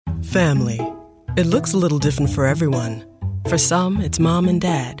Family. It looks a little different for everyone. For some, it's mom and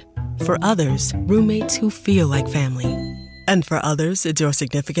dad. For others, roommates who feel like family. And for others, it's your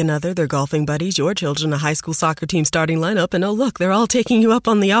significant other, their golfing buddies, your children, a high school soccer team starting lineup, and oh look, they're all taking you up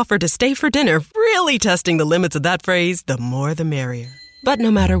on the offer to stay for dinner, really testing the limits of that phrase, the more the merrier. But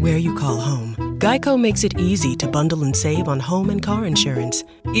no matter where you call home, Geico makes it easy to bundle and save on home and car insurance.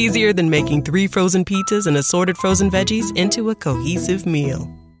 Easier than making 3 frozen pizzas and assorted frozen veggies into a cohesive meal.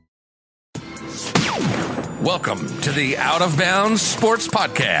 Welcome to the Out of Bounds Sports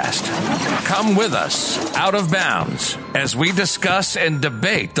Podcast. Come with us, Out of Bounds, as we discuss and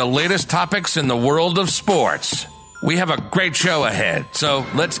debate the latest topics in the world of sports. We have a great show ahead, so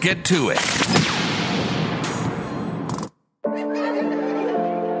let's get to it.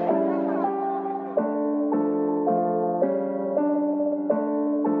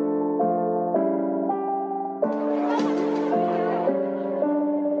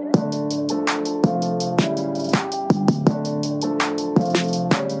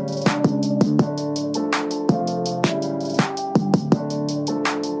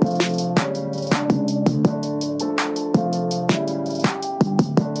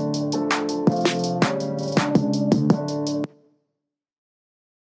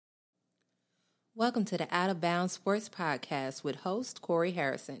 Welcome to the Out of Bounds Sports Podcast with host Corey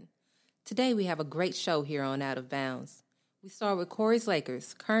Harrison. Today we have a great show here on Out of Bounds. We start with Corey's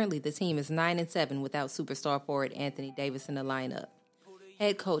Lakers. Currently the team is 9-7 without superstar forward Anthony Davis in the lineup.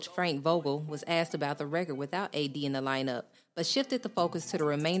 Head coach Frank Vogel was asked about the record without AD in the lineup, but shifted the focus to the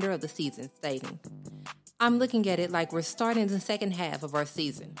remainder of the season, stating, "I'm looking at it like we're starting the second half of our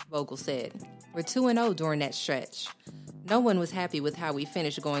season," Vogel said. "We're 2-0 during that stretch. No one was happy with how we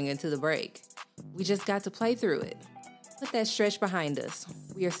finished going into the break. We just got to play through it. Put that stretch behind us.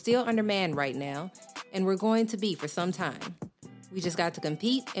 We are still undermanned right now, and we're going to be for some time. We just got to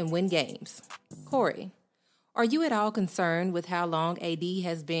compete and win games." Corey, are you at all concerned with how long AD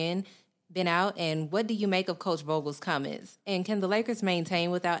has been out, and what do you make of Coach Vogel's comments? And can the Lakers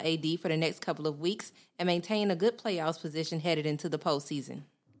maintain without AD for the next couple of weeks and maintain a good playoffs position headed into the postseason?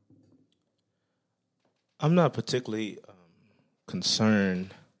 I'm not particularly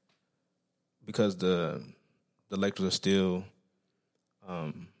concerned because the Lakers are still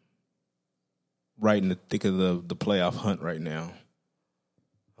right in the thick of the playoff hunt right now.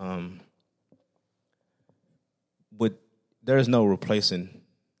 But there's no replacing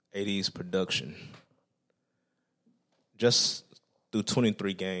AD's production. Just through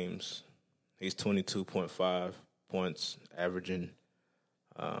 23 games, he's 22.5 points, averaging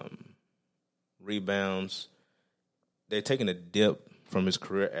rebounds. They're taking a dip from his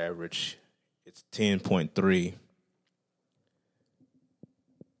career average. It's 10.3.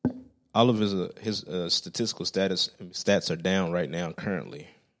 All of his statistical stats are down right now currently.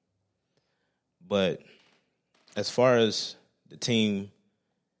 But as far as the team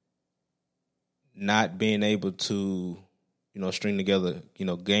not being able to, string together,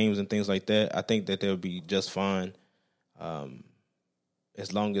 games and things like that, I think that they'll be just fine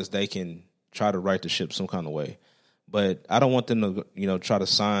as long as they can try to right the ship some kind of way. But I don't want them to, try to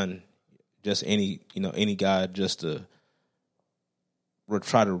sign just any guy just to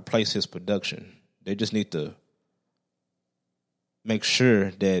try to replace his production. They just need to make sure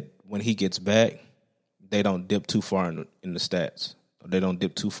that when he gets back, they don't dip too far in the stats. Or they don't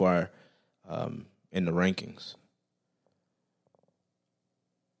dip too far in the rankings.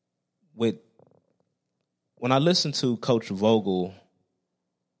 When I listen to Coach Vogel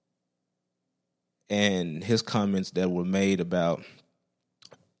and his comments that were made about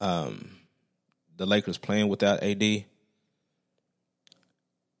the Lakers playing without AD,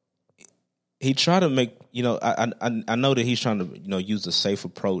 he tried to make, I know that he's trying to, use a safe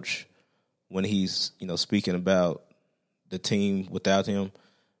approach when he's, speaking about the team without him.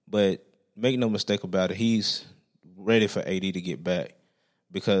 But make no mistake about it, he's ready for AD to get back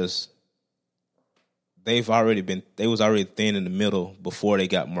because they was already thin in the middle before they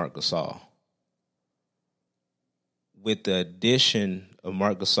got Marc Gasol. With the addition of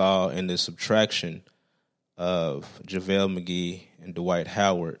Marc Gasol and the subtraction of JaVale McGee and Dwight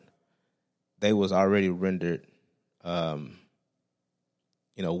Howard, they was already rendered,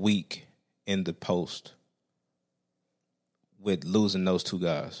 weak in the post with losing those two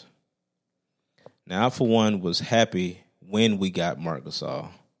guys. Now, I, for one, was happy when we got Marc Gasol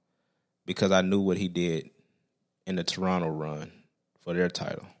because I knew what he did in the Toronto run for their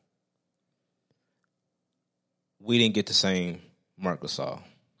title. We didn't get the same Marc Gasol.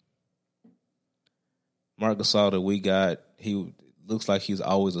 Marc Gasol that we got, he looks like he's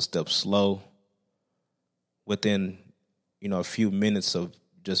always a step slow. Within, a few minutes of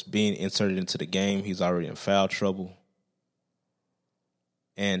just being inserted into the game. He's already in foul trouble.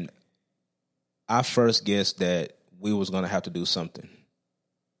 And I first guessed that we was going to have to do something.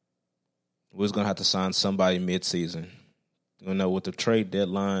 We was going to have to sign somebody midseason. You know, with the trade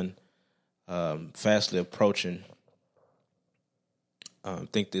deadline fastly approaching, I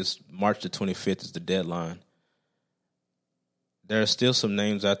think this March the 25th is the deadline. There are still some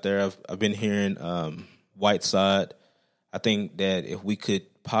names out there. I've been hearing Whiteside. I think that if we could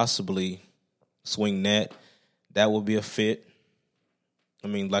possibly swing that would be a fit. I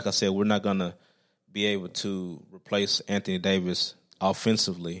mean, like I said, we're not going to be able to replace Anthony Davis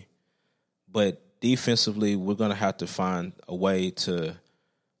offensively, but defensively, we're going to have to find a way to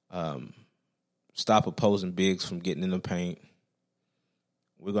stop opposing bigs from getting in the paint.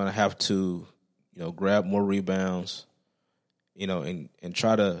 We're going to have to, grab more rebounds, and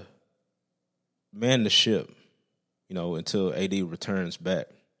try to man the ship, until AD returns back.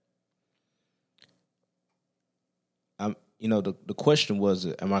 The question was,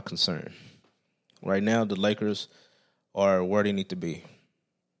 am I concerned? Right now, the Lakers are where they need to be.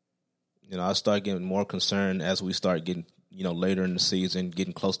 I start getting more concerned as we start getting, later in the season,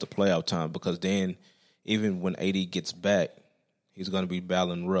 getting close to playoff time, because then even when AD gets back, he's going to be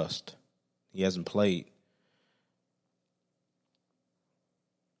battling rust. He hasn't played.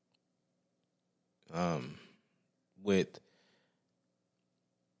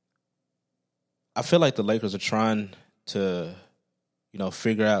 I feel like the Lakers are trying to,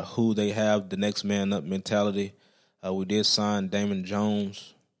 figure out who they have, the next man up mentality. We did sign Damon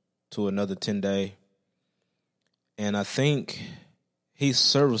Jones to another 10-day. And I think he's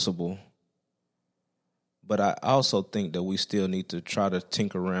serviceable, but I also think that we still need to try to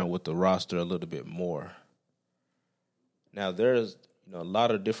tinker around with the roster a little bit more. Now, there's a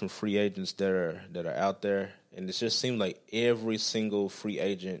lot of different free agents that are out there, and it just seems like every single free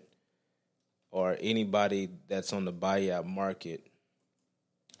agent or anybody that's on the buyout market,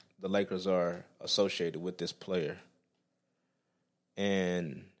 the Lakers are associated with this player.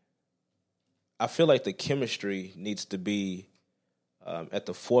 And I feel like the chemistry needs to be at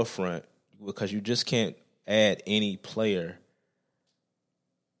the forefront, because you just can't add any player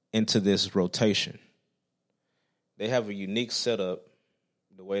into this rotation. They have a unique setup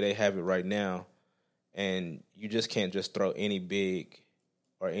the way they have it right now, and you just can't just throw any big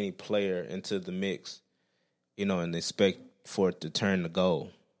or any player into the mix, and expect for it to turn the goal.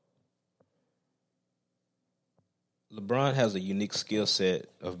 LeBron has a unique skill set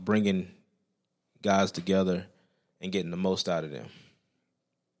of bringing guys together and getting the most out of them.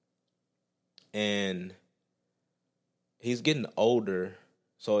 And he's getting older,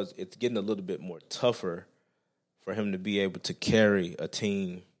 so it's getting a little bit more tougher for him to be able to carry a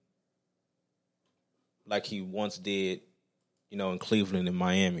team like he once did, in Cleveland and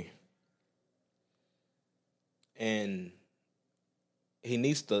Miami. And he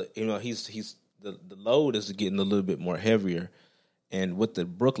needs to, the load is getting a little bit more heavier. And what the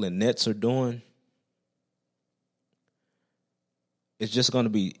Brooklyn Nets are doing, it's going to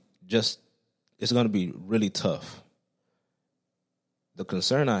be really tough. The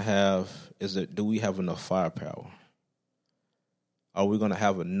concern I have is that, do we have enough firepower? Are we going to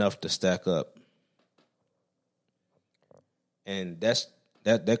have enough to stack up? And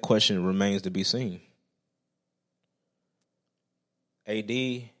that question remains to be seen. AD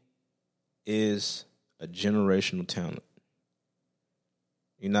is a generational talent.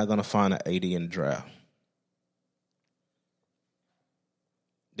 You're not going to find an AD in the draft.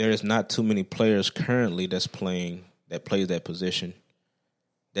 There is not too many players currently that plays that position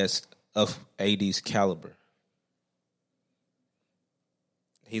that's of AD's caliber.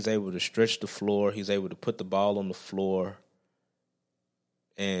 He's able to stretch the floor. He's able to put the ball on the floor.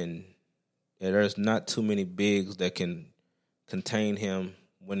 And there's not too many bigs that can contain him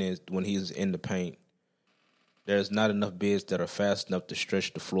when he's in the paint. There's not enough bigs that are fast enough to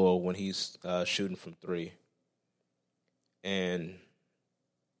stretch the floor when he's shooting from three. And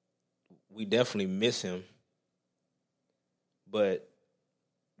we definitely miss him. But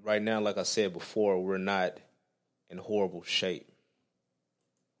right now, like I said before, we're not in horrible shape.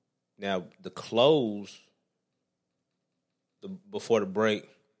 Now, the close before the break,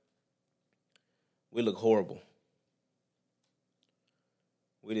 we look horrible.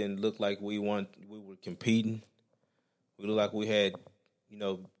 We didn't look like we were competing. We looked like we had,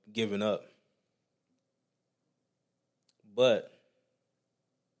 given up. But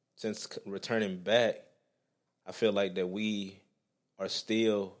since returning back, I feel like that we are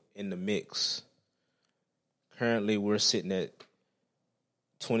still in the mix. Currently, we're sitting at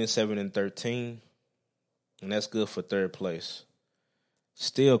 27-13, and that's good for third place.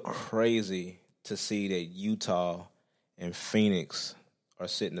 still crazy to see that Utah and Phoenix are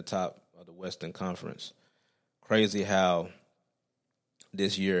sitting atop of the Western Conference. Crazy how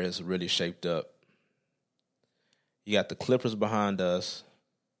this year has really shaped up. You got the Clippers behind us,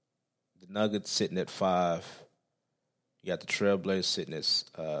 the Nuggets sitting at 5. You got the Trailblazers sitting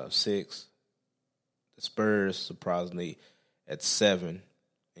at 6. The Spurs, surprisingly, at 7.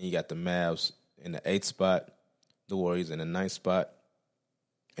 And you got the Mavs in the 8th spot, the Warriors in the 9th spot,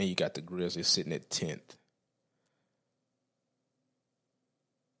 and you got the Grizzlies sitting at 10th.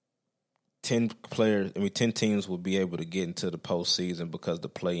 10 teams will be able to get into the postseason because of the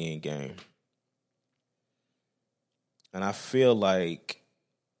play-in game. And I feel like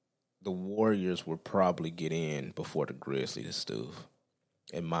the Warriors will probably get in before the Grizzlies, Stu,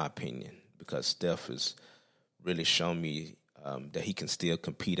 in my opinion, because Steph has really shown me that he can still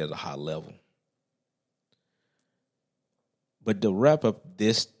compete at a high level. But to wrap up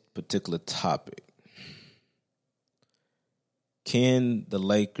this particular topic, can the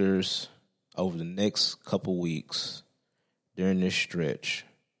Lakers, over the next couple weeks during this stretch,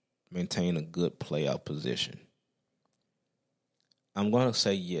 maintain a good playoff position? I'm going to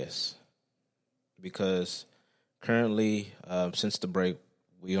say yes, because currently, since the break,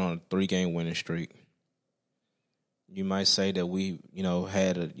 we're on a 3-game winning streak. You might say that we,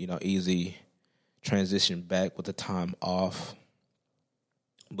 had a, easy transition back with the time off,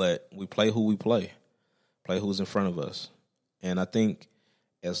 but we play who we play who's in front of us. And I think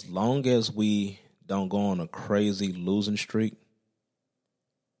as long as we don't go on a crazy losing streak,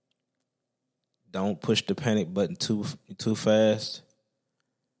 don't push the panic button too fast,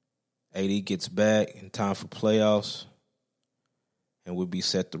 AD gets back in time for playoffs, and we'll be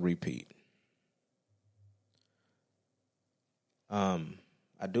set to repeat.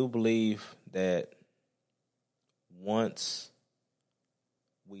 I do believe that once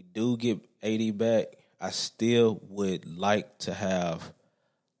we do get AD back, I still would like to have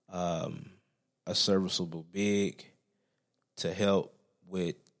a serviceable big to help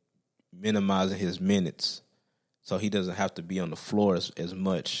with minimizing his minutes so he doesn't have to be on the floor as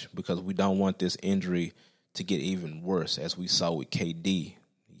much, because we don't want this injury to get even worse, as we saw with KD.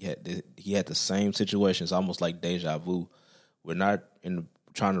 He had the same situation. It's almost like deja vu. We're not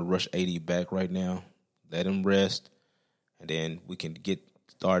trying to rush AD back right now. Let him rest, and then we can get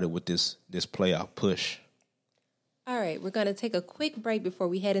started with this playoff push. All right, we're going to take a quick break before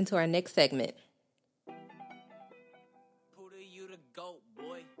we head into our next segment. Puda, you the GOAT,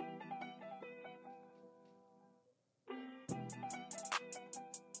 boy.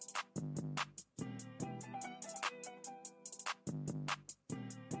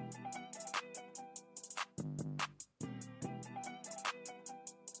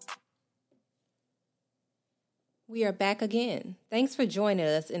 We are back again. Thanks for joining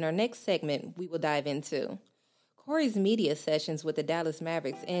us. In our next segment, we will dive into Corey's media sessions with the Dallas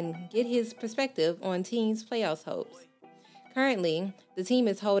Mavericks and get his perspective on team's playoffs hopes. Currently, the team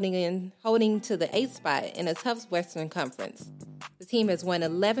is holding to the 8th spot in a tough Western Conference. The team has won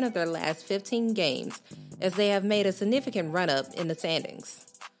 11 of their last 15 games, as they have made a significant run-up in the standings.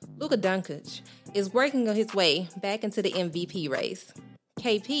 Luka Doncic is working his way back into the MVP race.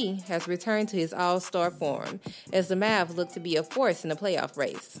 KP has returned to his all-star form as the Mavs look to be a force in the playoff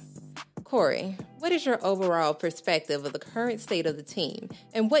race. Corey, what is your overall perspective of the current state of the team,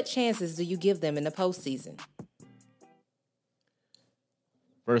 and what chances do you give them in the postseason?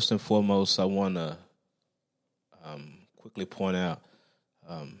 First and foremost, I want to quickly point out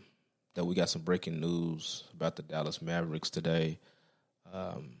that we got some breaking news about the Dallas Mavericks today.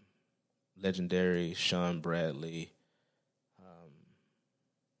 Legendary Sean Bradley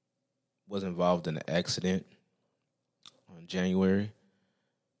was involved in an accident on January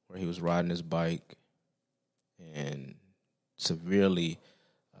where he was riding his bike and severely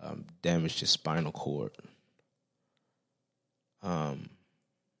damaged his spinal cord.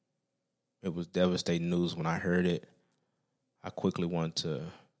 It was devastating news when I heard it. I quickly wanted to,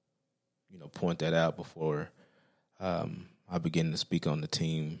 point that out before I begin to speak on the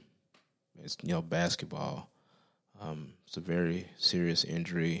team. It's, basketball. It's a very serious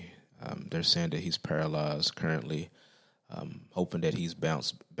injury. They're saying that he's paralyzed currently, hoping that he's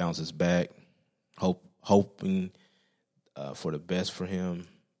bounces back, hoping for the best for him.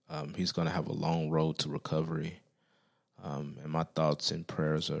 He's going to have a long road to recovery, and my thoughts and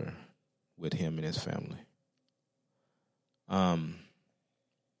prayers are with him and his family. To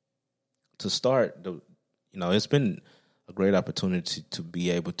start, it's been a great opportunity to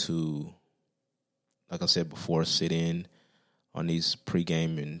be able to, like I said before, sit in on these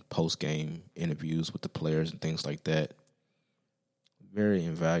pregame and postgame interviews with the players and things like that. very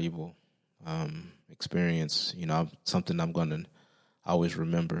invaluable experience. Something I'm going to always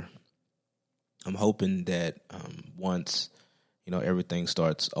remember. I'm hoping that once, everything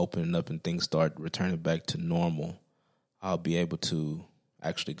starts opening up and things start returning back to normal, I'll be able to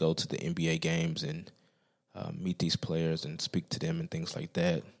actually go to the NBA games and meet these players and speak to them and things like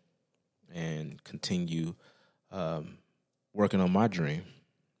that, and continue working on my dream.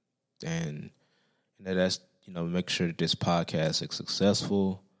 And that's, make sure that this podcast is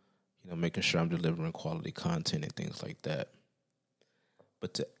successful, making sure I'm delivering quality content and things like that.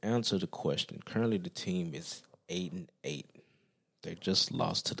 But to answer the question, currently the team is 8-8. They just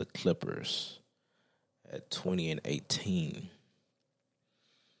lost to the Clippers at 20-18.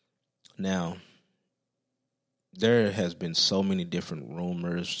 Now, there has been so many different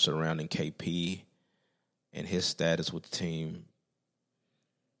rumors surrounding KP and his status with the team.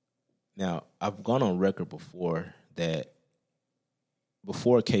 Now, I've gone on record before that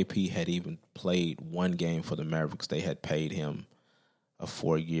before KP had even played one game for the Mavericks, they had paid him a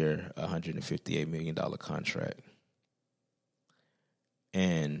 4-year, $158 million contract.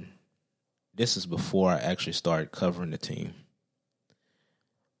 And this is before I actually started covering the team.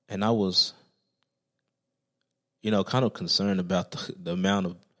 And I was, kind of concerned about the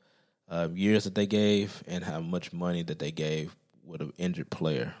amount of years that they gave and how much money that they gave with an injured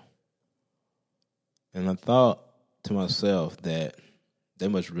player. And I thought to myself that they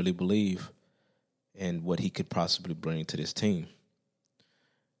must really believe in what he could possibly bring to this team.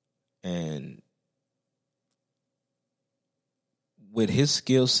 And with his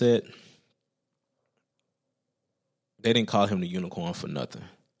skill set, they didn't call him the unicorn for nothing.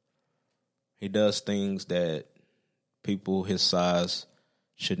 He does things that people his size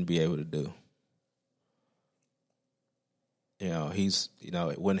shouldn't be able to do. He's,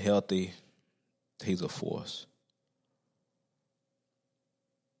 when healthy, he's a force.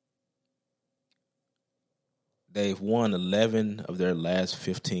 They've won 11 of their last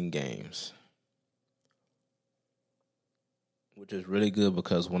 15 games, which is really good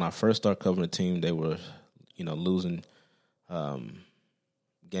because when I first started covering the team, they were, losing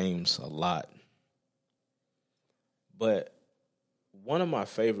games a lot. But one of my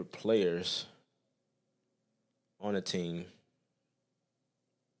favorite players on the team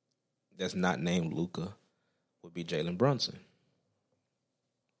that's not named Luka would be Jalen Brunson.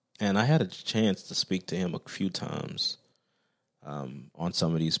 And I had a chance to speak to him a few times on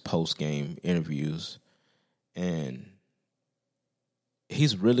some of these post-game interviews. And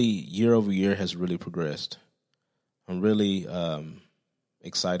he's really, year over year, has really progressed. I'm really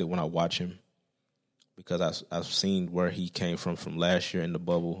excited when I watch him because I've seen where he came from last year in the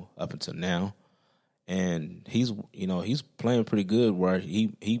bubble up until now. And he's playing pretty good where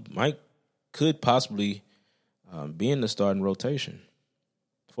he could possibly be in the starting rotation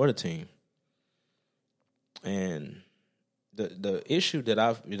for the team. And the issue that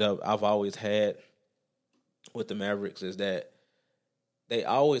I've always had with the Mavericks is that they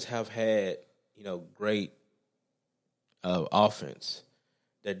always have had, great offense.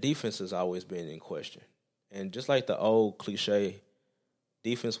 Their defense has always been in question. And just like the old cliche,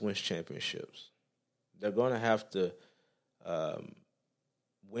 defense wins championships. They're going to have to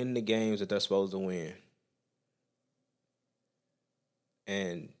win the games that they're supposed to win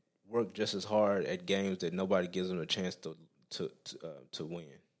and work just as hard at games that nobody gives them a chance to win.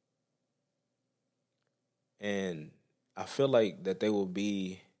 And I feel like that they will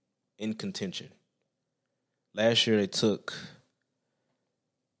be in contention. Last year they took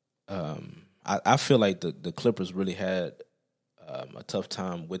I feel like the Clippers really had a tough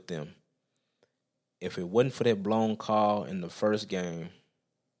time with them. If it wasn't for that blown call in the first game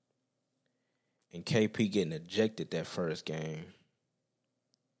and KP getting ejected that first game,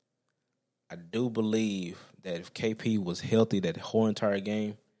 I do believe that if KP was healthy that whole entire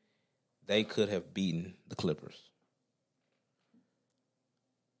game, they could have beaten the Clippers.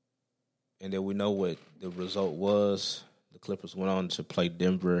 And then we know what the result was. The Clippers went on to play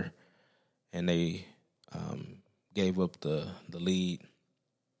Denver, and they gave up the lead.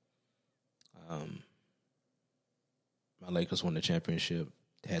 My Lakers won the championship.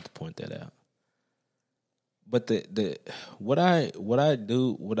 Had to point that out. But what I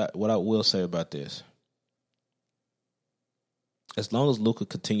will say about this, as long as Luka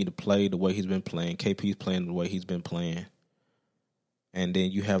continue to play the way he's been playing, KP's playing the way he's been playing, and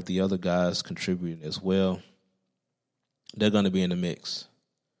then you have the other guys contributing as well, they're going to be in the mix.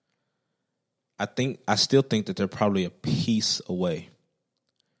 I still think that they're probably a piece away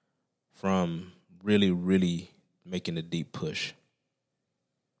from really, really making a deep push.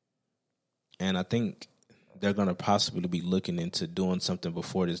 And I think they're going to possibly be looking into doing something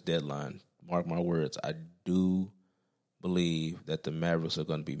before this deadline. Mark my words. I do believe that the Mavericks are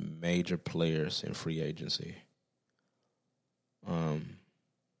going to be major players in free agency.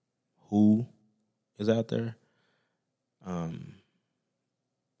 Who is out there? Who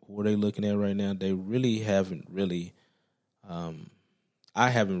are they looking at right now? They really haven't really. I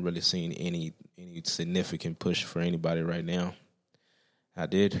haven't really seen any significant push for anybody right now. I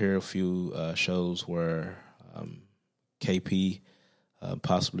did hear a few shows where KP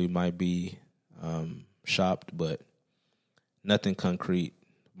possibly might be shopped, but nothing concrete.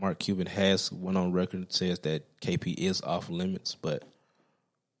 Mark Cuban has went on record and says that KP is off limits, but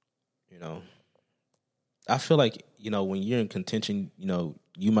I feel like when you're in contention,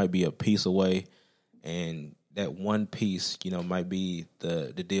 you might be a piece away, and that one piece, might be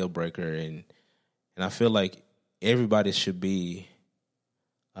the deal breaker, and I feel like everybody should be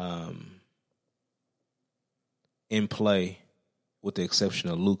in play, with the exception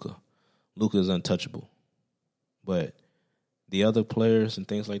of Luka. Luka is untouchable, but the other players and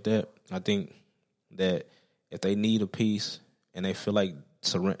things like that, I think that if they need a piece and they feel like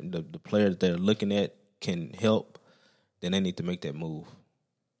the player that they're looking at can help, then they need to make that move.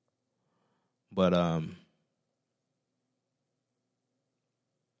 But I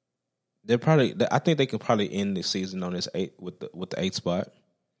think they could probably end the season on this 8 with the 8th spot,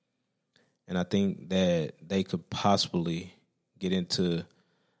 and I think that they could possibly get into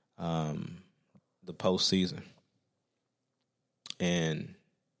the postseason. And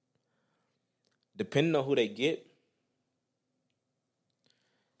depending on who they get,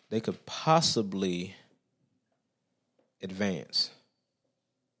 they could possibly advance.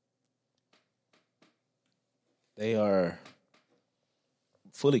 They are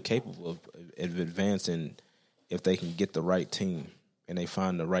fully capable of advancing if they can get the right team and they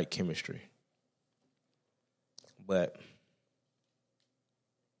find the right chemistry. But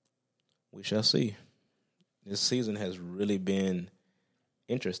we shall see. This season has really been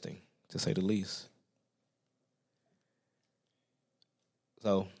interesting, to say the least.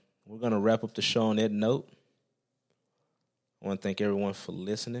 So we're going to wrap up the show on that note. I want to thank everyone for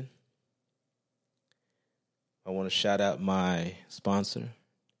listening. I want to shout out my sponsor,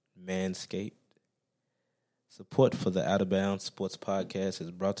 Manscaped. Support for the Out of Bounds Sports Podcast is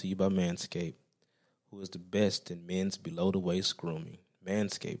brought to you by Manscaped, who is the best in men's below-the-waist grooming.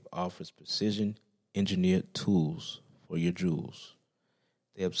 Manscaped offers precision-engineered tools for your jewels.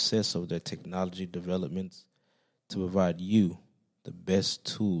 They obsess over their technology developments to provide you the best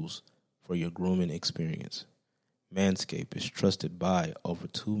tools for your grooming experience. Manscaped is trusted by over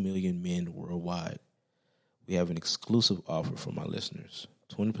 2 million men worldwide. We have an exclusive offer for my listeners,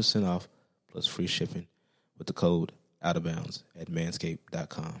 20% off plus free shipping with the code OUTOFBOUNDS at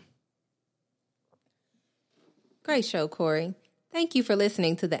manscaped.com. Great show, Corey. Thank you for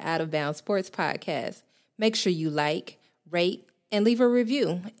listening to the Out of Bounds Sports Podcast. Make sure you like, rate, and leave a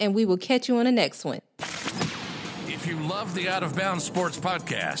review, and we will catch you on the next one. If you love the Out of Bounds Sports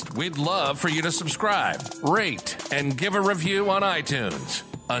Podcast, we'd love for you to subscribe, rate, and give a review on iTunes.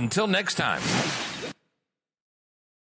 Until next time.